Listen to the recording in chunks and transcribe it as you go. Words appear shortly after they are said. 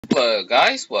Hello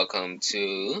guys, welcome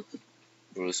to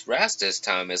Bruce Rast. This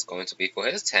time is going to be for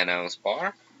his 10-ounce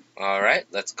bar. Alright,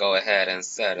 let's go ahead and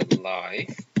set it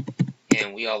live.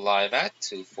 And we are live at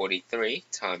 2:43.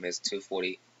 Time is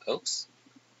 2:40. Oops,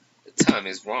 the time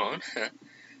is wrong.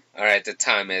 Alright, the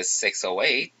time is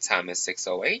 6:08. Time is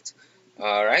 6:08.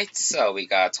 Alright, so we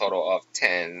got a total of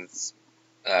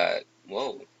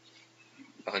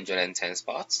 110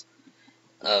 spots.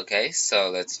 Okay, so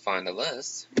let's find the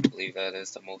list. I believe that is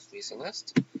the most recent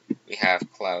list. We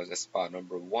have clouds at spot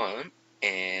number 1,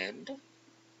 and it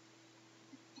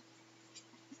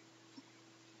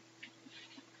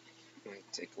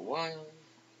might take a while.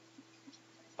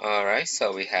 Alright,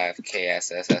 so we have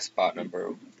KSS at spot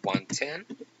number 110.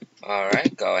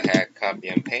 Alright, go ahead, copy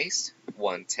and paste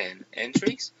 110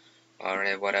 entries.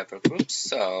 Alright, whatever group.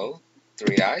 So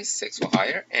 3 eyes, 6 or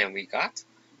higher, and we got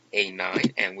a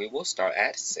 9, and we will start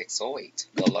at 608.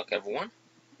 Good luck, everyone.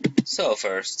 So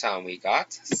first time we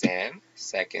got Sam,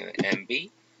 second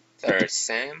MB, third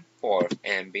Sam, fourth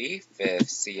MB,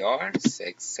 fifth CR,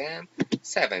 sixth Sam,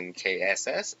 7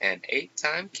 KSS, and 8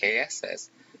 time KSS.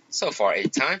 So far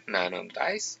 8 time, 9 on the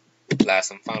dice.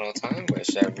 Last and final time,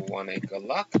 wish everyone a good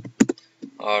luck.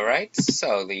 Alright,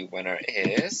 so the winner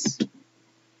is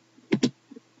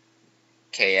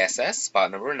KSS,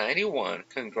 spot number 91.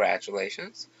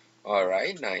 Congratulations.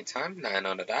 Alright, 9 time, 9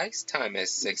 on the dice. Time is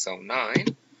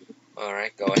 6:09.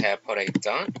 Alright, go ahead, put a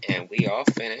done, and we all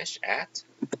finish at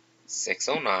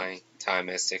 6:09. Time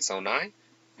is 6:09.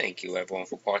 Thank you everyone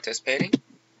for participating.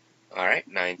 Alright,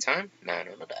 9 time, 9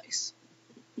 on the dice.